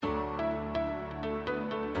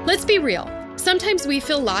Let's be real. Sometimes we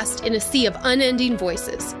feel lost in a sea of unending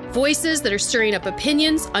voices. Voices that are stirring up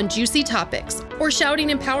opinions on juicy topics or shouting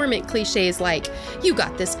empowerment cliches like, "You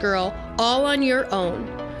got this, girl," all on your own.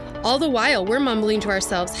 All the while, we're mumbling to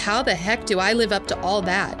ourselves, how the heck do I live up to all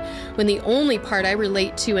that? When the only part I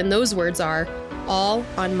relate to in those words are, all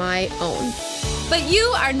on my own. But you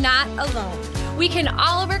are not alone. We can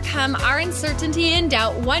all overcome our uncertainty and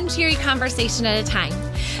doubt one cheery conversation at a time.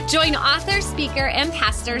 Join author, speaker, and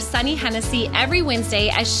pastor Sunny Hennessy every Wednesday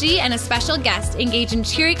as she and a special guest engage in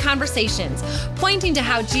cheery conversations, pointing to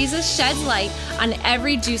how Jesus sheds light on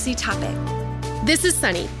every juicy topic. This is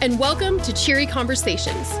Sunny, and welcome to Cheery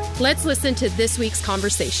Conversations. Let's listen to this week's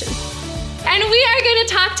conversation. And we are going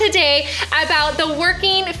to talk today about the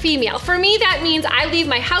working female. For me, that means I leave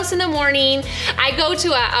my house in the morning, I go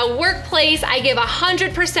to a workplace, I give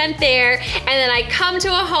 100% there, and then I come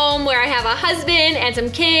to a home where I have a husband and some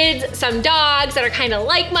kids, some dogs that are kind of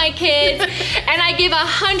like my kids, and I give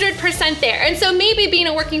 100% there. And so maybe being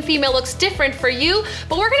a working female looks different for you,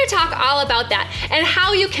 but we're going to talk all about that and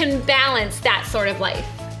how you can balance that sort of life.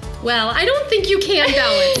 Well, I don't think you can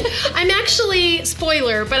balance. I'm actually,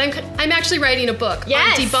 spoiler, but I'm actually writing a book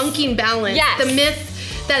on debunking balance, the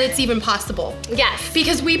myth that it's even possible. Yes.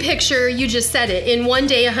 Because we picture, you just said it, in one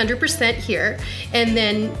day 100% here, and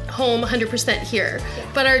then home 100% here. Yeah.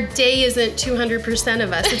 But our day isn't 200%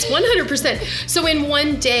 of us, it's 100%. So in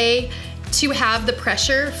one day, to have the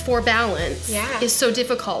pressure for balance is so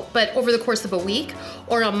difficult. But over the course of a week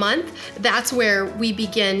or a month, that's where we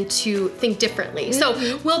begin to think differently. Mm-hmm.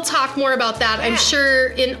 So we'll talk more about that, I'm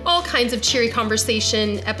sure, in all kinds of cheery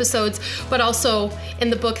conversation episodes, but also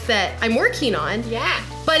in the book that I'm working on. Yeah.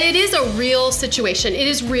 But it is a real situation. It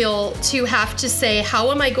is real to have to say,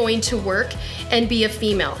 how am I going to work and be a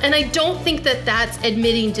female? And I don't think that that's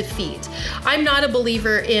admitting defeat. I'm not a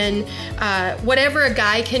believer in whatever a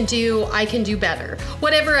guy can do, I can do better.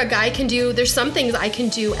 Whatever a guy can do, there's some things I can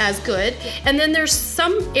do as good. And then there's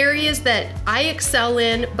some areas that I excel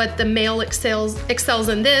in, but the male excels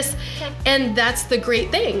in this. And that's the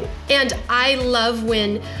great thing. And I love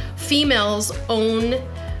when females own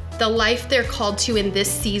the life they're called to in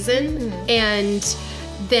this season, and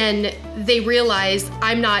then they realize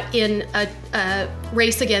I'm not in a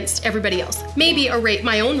race against everybody else. Maybe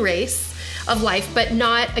my own race of life, but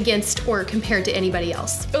not against or compared to anybody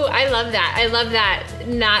else. Oh, I love that. I love that,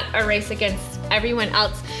 not a race against everyone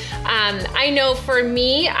else. I know for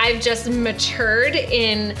me, I've just matured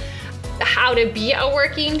in how to be a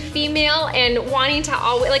working female and wanting to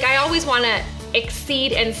I always want to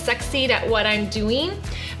exceed and succeed at what I'm doing.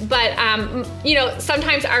 But,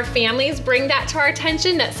 sometimes our families bring that to our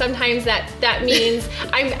attention, that sometimes that means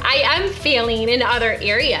I am failing in other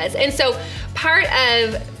areas. And so part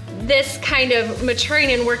of this kind of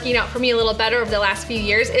maturing and working out for me a little better over the last few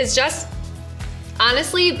years is just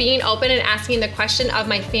honestly being open and asking the question of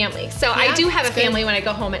my family. So I do have a family when I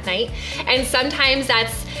go home at night. And sometimes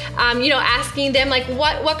that's, asking them like,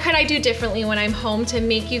 what could I do differently when I'm home to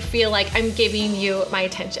make you feel like I'm giving you my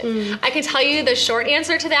attention? I can tell you the short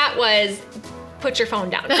answer to that was, put your phone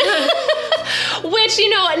down. Which,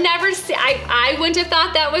 I wouldn't have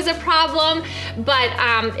thought that was a problem, but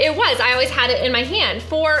it was. I always had it in my hand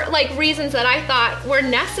for reasons that I thought were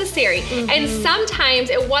necessary. Mm-hmm. And sometimes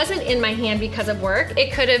it wasn't in my hand because of work.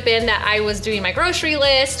 It could have been that I was doing my grocery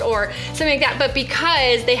list or something like that, but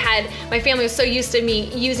because my family was so used to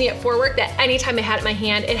me using it for work that anytime I had it in my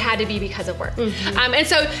hand, it had to be because of work. Mm-hmm. And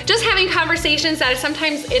so just having conversations that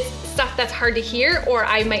sometimes it's stuff that's hard to hear or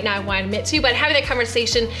I might not want to admit to, but having that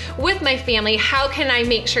conversation with my family, how can I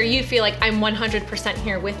make sure you feel like I'm 100%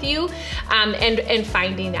 here with you, and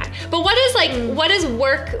finding that. But what does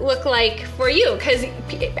work look like for you? Because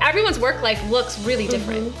everyone's work life looks really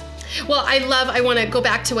different. Mm-hmm. Well, I want to go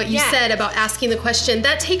back to what you said about asking the question.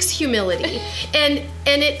 That takes humility and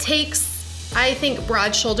it takes, I think,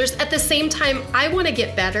 broad shoulders. At the same time, I want to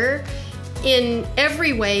get better in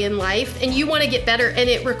every way in life, and you want to get better, and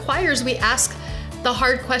it requires we ask the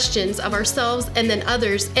hard questions of ourselves and then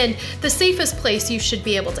others. And the safest place you should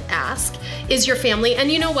be able to ask is your family.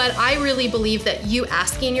 And you know what? I really believe that you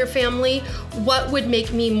asking your family, what would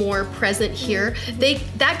make me more present here?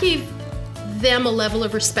 That gave them a level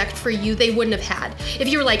of respect for you they wouldn't have had. If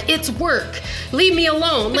you were like, it's work, leave me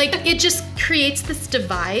alone. It just creates this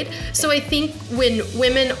divide. So I think when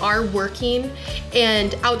women are working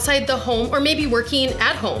and outside the home, or maybe working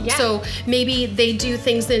at home, so maybe they do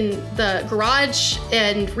things in the garage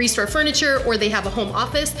and restore furniture, or they have a home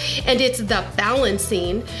office, and it's the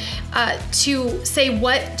balancing to say,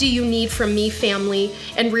 what do you need from me, family?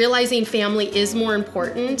 And realizing family is more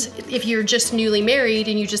important. If you're just newly married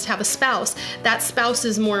and you just have a spouse, that spouse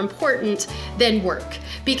is more important than work,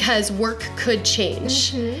 because work could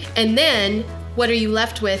change. And then what are you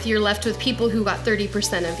left with? You're left with people who got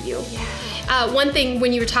 30% of you. One thing,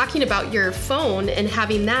 when you were talking about your phone and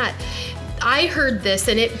having that, I heard this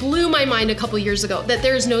and it blew my mind a couple years ago, that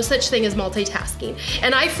there's no such thing as multitasking.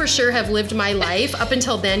 And I for sure have lived my life up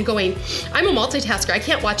until then going, I'm a multitasker. I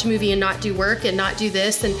can't watch a movie and not do work and not do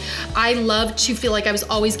this. And I love to feel like I was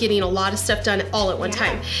always getting a lot of stuff done all at one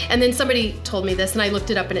time. And then somebody told me this and I looked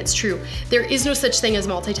it up and it's true. There is no such thing as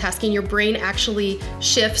multitasking. Your brain actually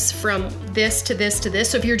shifts from this to this to this.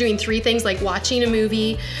 So if you're doing 3 things like watching a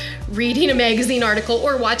movie, reading a magazine article,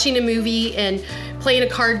 or watching a movie and playing a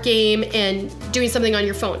card game and doing something on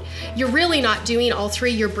your phone, you're really not doing all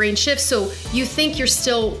 3. Your brain shifts. So you think you're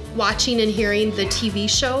still watching and hearing the TV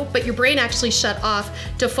show, but your brain actually shut off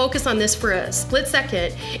to focus on this for a split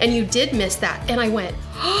second, and you did miss that. And I went,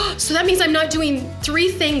 oh, so that means I'm not doing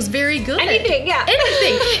 3 things very good. Anything.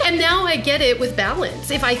 And now I get it with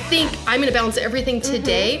balance. If I think I'm going to balance everything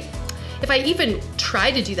today, if I even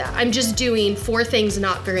try to do that, I'm just doing 4 things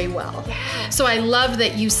not very well. So I love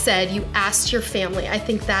that you said you asked your family. I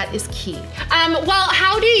think that is key. Well,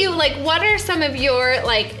 how do you, what are some of your,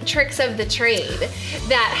 tricks of the trade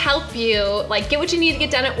that help you, get what you need to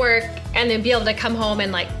get done at work and then be able to come home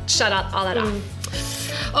and, shut all that off?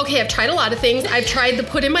 Okay, I've tried a lot of things. I've tried to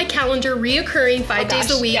put in my calendar reoccurring 5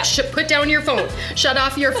 days a week. Put down your phone. Shut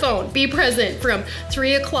off your phone. Be present from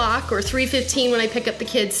 3 o'clock or 3:15 when I pick up the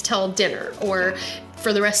kids till dinner or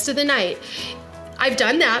for the rest of the night. I've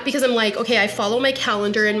done that because I'm like, okay, I follow my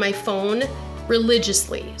calendar and my phone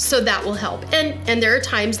religiously, so that will help. And there are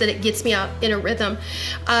times that it gets me out in a rhythm.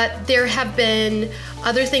 There have been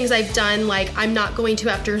other things I've done, like I'm not going to,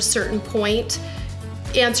 after a certain point,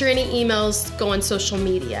 answer any emails, go on social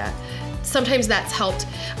media. Sometimes that's helped.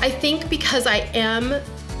 I think because I am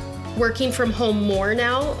working from home more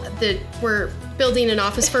now, that we're building an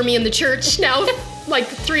office for me in the church now,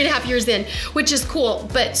 3.5 years in, which is cool.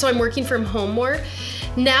 But so I'm working from home more.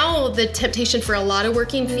 Now the temptation for a lot of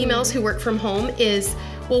working females who work from home is,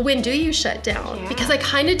 well, when do you shut down? Because I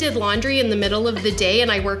kind of did laundry in the middle of the day and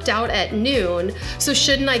I worked out at noon. So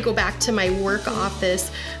shouldn't I go back to my work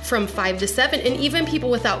office from 5 to 7? And even people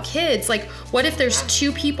without kids, what if there's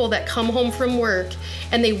 2 people that come home from work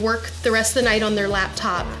and they work the rest of the night on their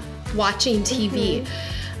laptop watching TV?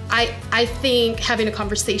 I think having a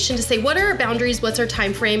conversation to say, what are our boundaries? What's our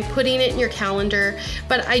time frame? Putting it in your calendar.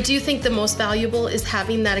 But I do think the most valuable is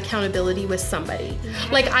having that accountability with somebody.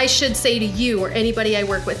 I should say to you or anybody I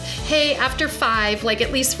work with, hey, after 5,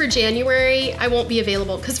 at least for January, I won't be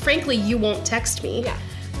available. Because frankly, you won't text me.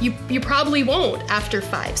 You probably won't after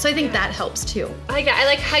 5. So I think that helps too. I like that. I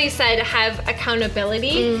like how you said have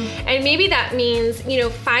accountability. And maybe that means,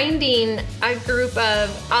 finding a group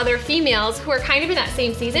of other females who are kind of in that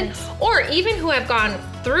same season, or even who have gone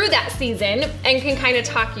through that season and can kind of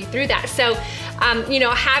talk you through that. So,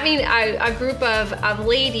 having a group of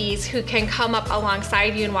ladies who can come up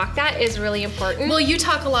alongside you and walk that is really important. Well, you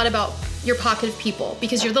talk a lot about your pocket of people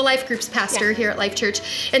because you're the life groups pastor here at Life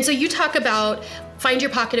Church. And so you talk about find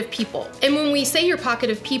your pocket of people. And when we say your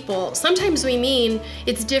pocket of people, sometimes we mean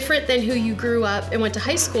it's different than who you grew up and went to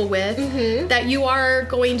high school with, that you are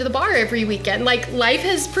going to the bar every weekend. Life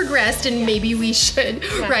has progressed and maybe we should,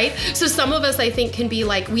 right? So some of us, I think, can be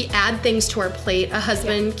we add things to our plate, a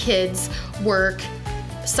husband, kids, work,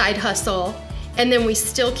 side hustle, and then we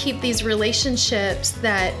still keep these relationships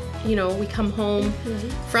that, we come home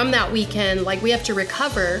from that weekend, we have to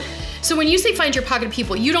recover. So when you say find your pocket of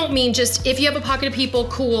people, you don't mean just if you have a pocket of people,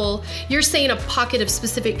 cool. You're saying a pocket of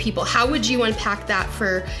specific people. How would you unpack that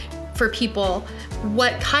for people?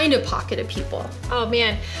 What kind of pocket of people? Oh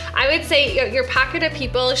man, I would say your pocket of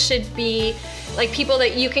people should be people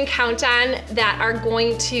that you can count on that are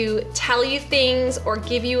going to tell you things or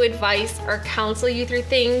give you advice or counsel you through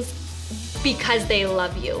things because they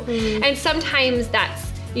love you. And sometimes that's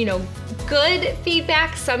good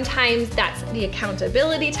feedback. Sometimes that's the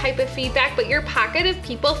accountability type of feedback, but your pocket of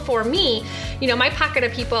people, for me, my pocket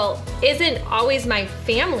of people isn't always my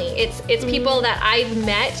family. It's people that I've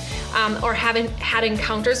met or haven't had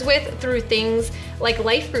encounters with through things like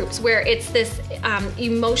life groups, where it's this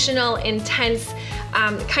emotional, intense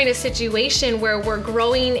kind of situation where we're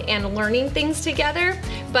growing and learning things together,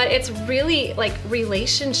 but it's really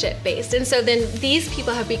relationship based. And so then these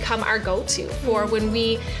people have become our go-to for when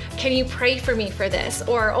can you pray for me for this?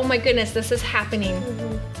 Or, oh my goodness, this is happening.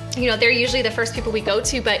 They're usually the first people we go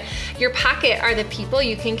to, but your pocket are the people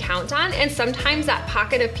you can count on. And sometimes that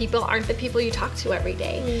pocket of people aren't the people you talk to every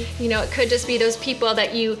day. It could just be those people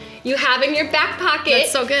that you have in your back pocket pocket.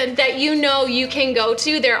 That's so good. That you know you can go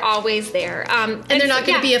to. They're always there. And they're not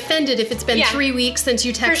going to be offended if it's been 3 weeks since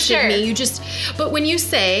you texted me. But when you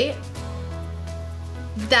say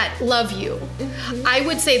that love you, I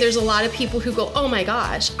would say there's a lot of people who go, oh my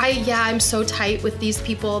gosh, I'm so tight with these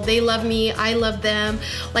people. They love me. I love them.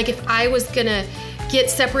 Like if I was going to get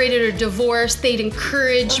separated or divorced, they'd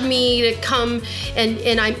encourage me to come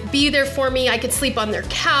and be there for me. I could sleep on their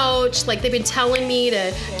couch. Like they've been telling me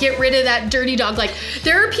to get rid of that dirty dog. Like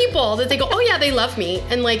there are people that they go, oh yeah, they love me.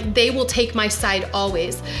 And like they will take my side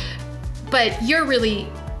always. But you're really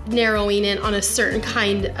narrowing in on a certain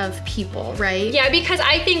kind of people, right? Yeah, because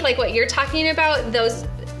I think like what you're talking about,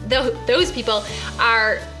 those people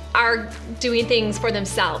are doing things for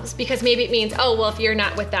themselves, because maybe it means, oh, well, if you're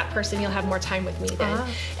not with that person, you'll have more time with me then.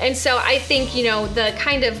 And so I think, the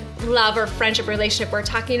kind of love or friendship relationship we're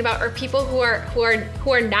talking about are people who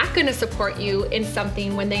are not going to support you in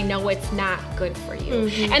something when they know it's not good for you.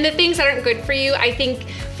 And the things that aren't good for you, I think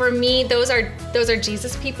for me, those are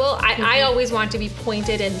Jesus people. I always want to be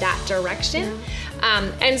pointed in that direction.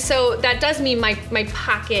 And so that does mean my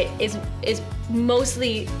pocket is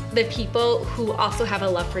mostly the people who also have a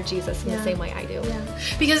love for Jesus in the same way I do.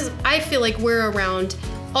 Because I feel like we're around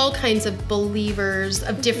all kinds of believers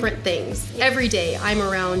of different things. Every day I'm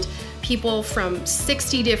around people from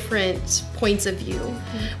 60 different points of view.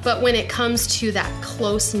 But when it comes to that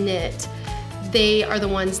close knit, they are the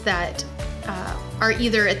ones that are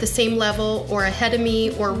either at the same level or ahead of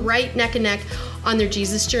me or right neck and neck on their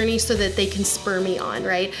Jesus journey so that they can spur me on,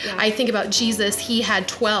 right? I think about Jesus, he had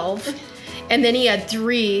 12 and then he had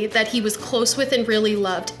 3 that he was close with and really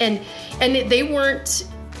loved. And they weren't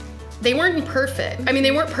perfect. I mean,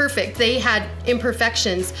 they weren't perfect. They had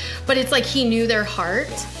imperfections, but it's like he knew their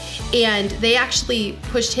heart. And they actually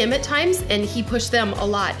pushed him at times and he pushed them a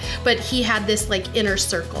lot, but he had this like inner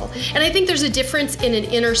circle. And I think there's a difference in an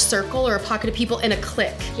inner circle or a pocket of people and a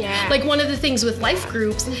clique. Like one of the things with life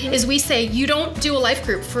groups is we say you don't do a life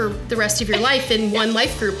group for the rest of your life in one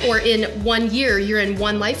life group, or in 1 year you're in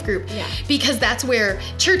one life group, because that's where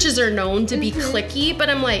churches are known to be cliquey. But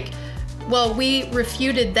I'm like, well, we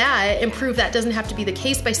refuted that and proved that doesn't have to be the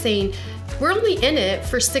case by saying, we're only in it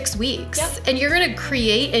for 6 weeks, and you're going to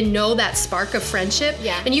create and know that spark of friendship.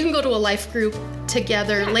 And you can go to a life group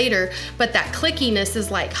together later, but that clickiness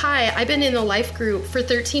is like, hi, I've been in a life group for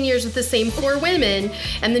 13 years with the same 4 women,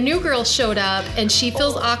 and the new girl showed up and she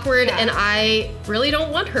feels awkward and I really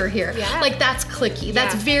don't want her here. Like that's clicky.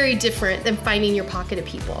 That's very different than finding your pocket of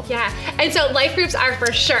people. And so life groups are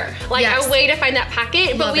for sure like a way to find that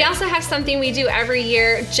pocket, but we also have something we do every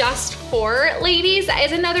year just for ladies that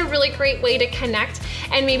is another really great way to connect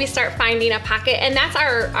and maybe start finding a pocket, and that's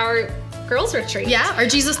our girls retreat. Our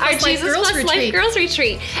Jesus Plus Life Girls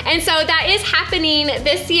Retreat. And so that is happening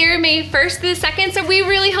this year, May 1st to the 2nd. So we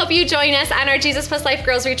really hope you join us on our Jesus Plus Life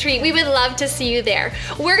Girls Retreat. We would love to see you there.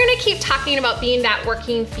 We're going to keep talking about being that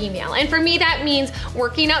working female. And for me, that means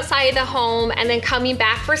working outside the home and then coming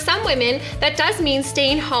back. For some women, that does mean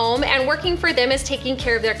staying home, and working for them is taking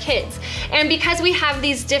care of their kids. And because we have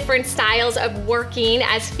these different styles of working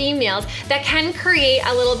as females, that can create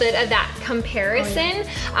a little bit of that comparison,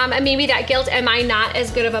 and maybe that guilt. Am I not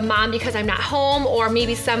as good of a mom because I'm not home? Or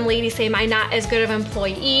maybe some ladies say, am I not as good of an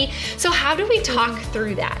employee? So how do we talk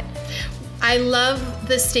through that? I love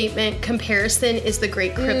the statement, comparison is the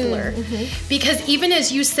great crippler. Because even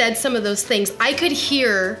as you said some of those things, I could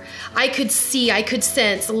hear, I could see, I could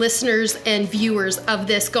sense listeners and viewers of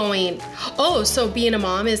this going, oh, so being a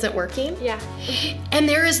mom isn't working? And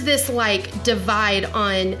there is this like divide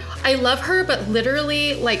on, I love her, but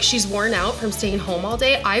literally like she's worn out from staying home all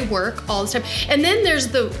day. I work all the time. And then there's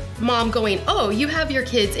the mom going, oh, you have your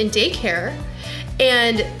kids in daycare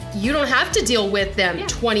and you don't have to deal with them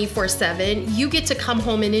 24/7. You get to come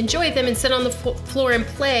home and enjoy them and sit on the floor and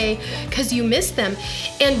play because you miss them.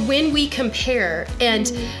 And when we compare, and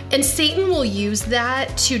Satan will use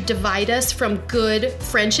that to divide us from good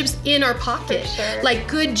friendships in our pocket, like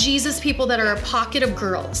good Jesus people that are a pocket of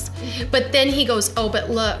girls. But then he goes, oh,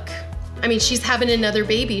 but look, I mean, she's having another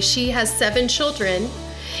baby. She has 7 children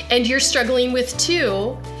and you're struggling with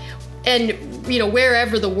 2. And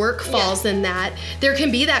wherever the work falls in that, there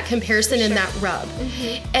can be that comparison and that rub.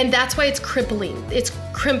 And that's why it's crippling.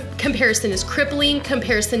 Comparison is crippling.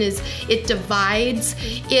 Comparison it divides.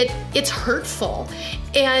 It's hurtful.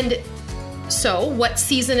 And so what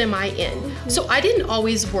season am I in? So I didn't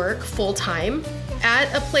always work full time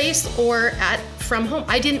at a place or from home.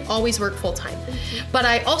 I didn't always work full time, but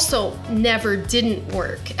I also never didn't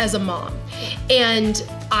work as a mom. And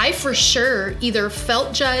I for sure either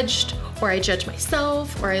felt judged or I judge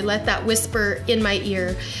myself, or I let that whisper in my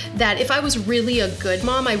ear that if I was really a good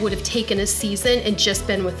mom, I would have taken a season and just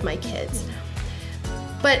been with my kids.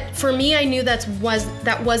 But for me, I knew that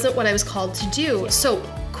wasn't what I was called to do. So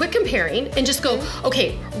quit comparing and just go,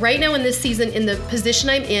 okay, right now in this season, in the position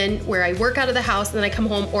I'm in, where I work out of the house and then I come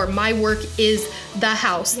home, or my work is the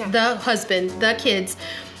house, the husband, the kids,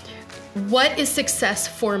 what is success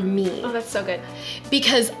for me? Oh, that's so good.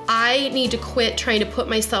 Because I need to quit trying to put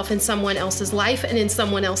myself in someone else's life and in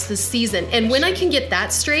someone else's season. And when I can get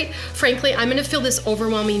that straight, frankly, I'm going to feel this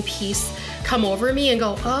overwhelming peace come over me and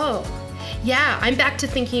go, oh, yeah, I'm back to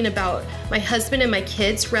thinking about my husband and my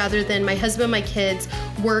kids rather than my husband, my kids,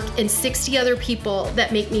 work, and 60 other people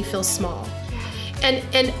that make me feel small.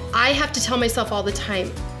 And I have to tell myself all the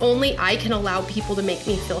time, only I can allow people to make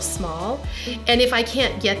me feel small. And if I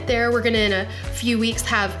can't get there, we're gonna in a few weeks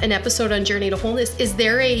have an episode on Journey to Wholeness. Is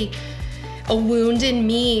there a wound in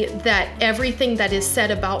me that everything that is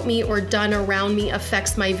said about me or done around me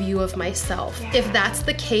affects my view of myself? Yeah. If that's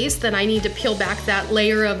the case, then I need to peel back that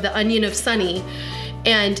layer of the onion of Sunny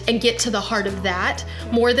and get to the heart of that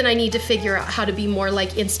more than I need to figure out how to be more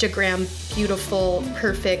like Instagram, beautiful,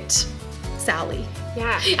 perfect Sally.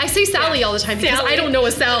 Yeah. I say Sally all the time because I don't know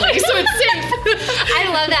a Sally, so it's safe. I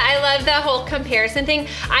love that. I love the whole comparison thing.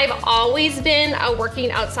 I've always been a working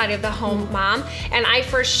outside of the home mom, and I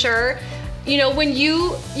for sure, when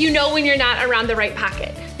you know when you're not around the right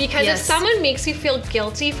pocket. Because if someone makes you feel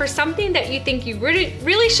guilty for something that you think you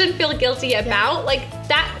really shouldn't feel guilty about, like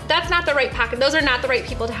that's not the right pocket. Those are not the right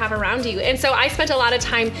people to have around you. And so I spent a lot of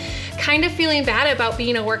time kind of feeling bad about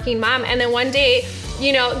being a working mom. And then one day,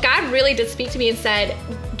 God really did speak to me and said,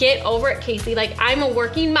 get over it, Casey. Like, I'm a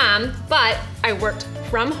working mom, but I worked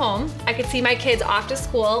from home. I could see my kids off to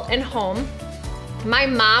school and home. My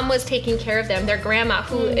mom was taking care of them, their grandma,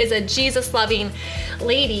 who is a Jesus-loving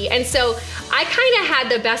lady. And so I kind of had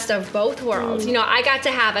the best of both worlds. I got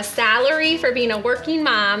to have a salary for being a working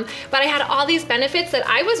mom, but I had all these benefits that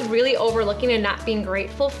I was really overlooking and not being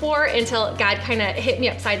grateful for until God kind of hit me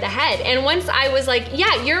upside the head. And once I was like,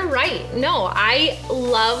 yeah, you're right. No, I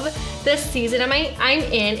love this season I'm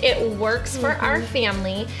in. It works for our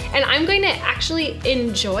family, and I'm going to actually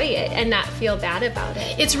enjoy it and not feel bad about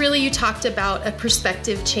it. It's really, you talked about a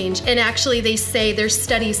perspective change, and actually they say there's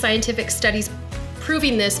scientific studies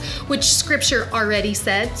proving this, which scripture already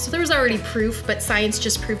said, so there was already proof, but science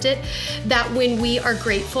just proved it, that when we are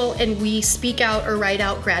grateful and we speak out or write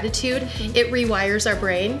out gratitude, it rewires our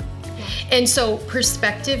brain. And so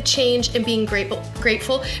perspective change and being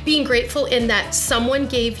grateful in that someone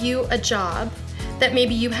gave you a job, that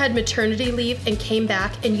maybe you had maternity leave and came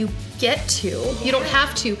back and you don't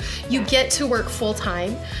have to, you get to work full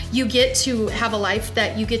time, you get to have a life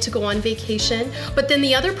that you get to go on vacation, but then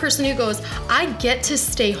the other person who goes, I get to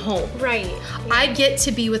stay home. Right. Yeah. I get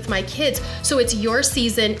to be with my kids. So it's your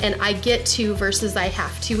season and I get to versus I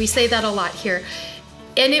have to. We say that a lot here.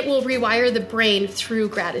 And it will rewire the brain through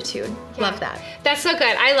gratitude. Yeah. Love that. That's so good.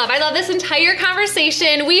 I love this entire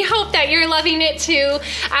conversation. We hope that you're loving it too.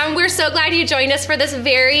 We're so glad you joined us for this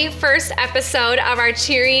very first episode of our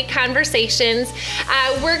Cheery Conversations.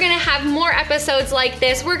 We're going to have more episodes like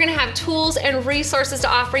this. We're going to have tools and resources to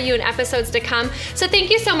offer you in episodes to come. So thank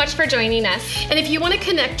you so much for joining us. And if you want to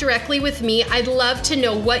connect directly with me, I'd love to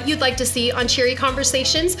know what you'd like to see on Cheery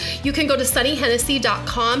Conversations. You can go to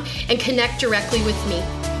sunnyhennessy.com and connect directly with me.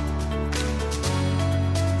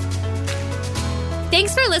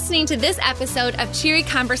 Thanks for listening to this episode of Cheery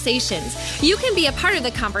Conversations. You can be a part of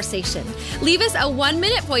the conversation. Leave us a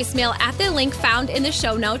 1-minute voicemail at the link found in the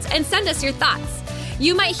show notes and send us your thoughts.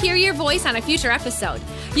 You might hear your voice on a future episode.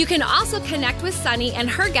 You can also connect with Sunny and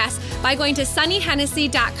her guests by going to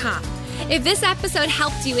sunnyhennessy.com. If this episode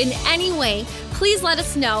helped you in any way, please let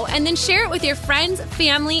us know and then share it with your friends,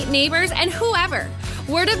 family, neighbors, and whoever.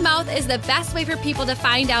 Word of mouth is the best way for people to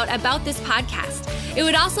find out about this podcast. It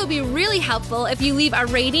would also be really helpful if you leave a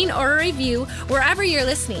rating or a review wherever you're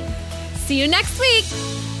listening. See you next week.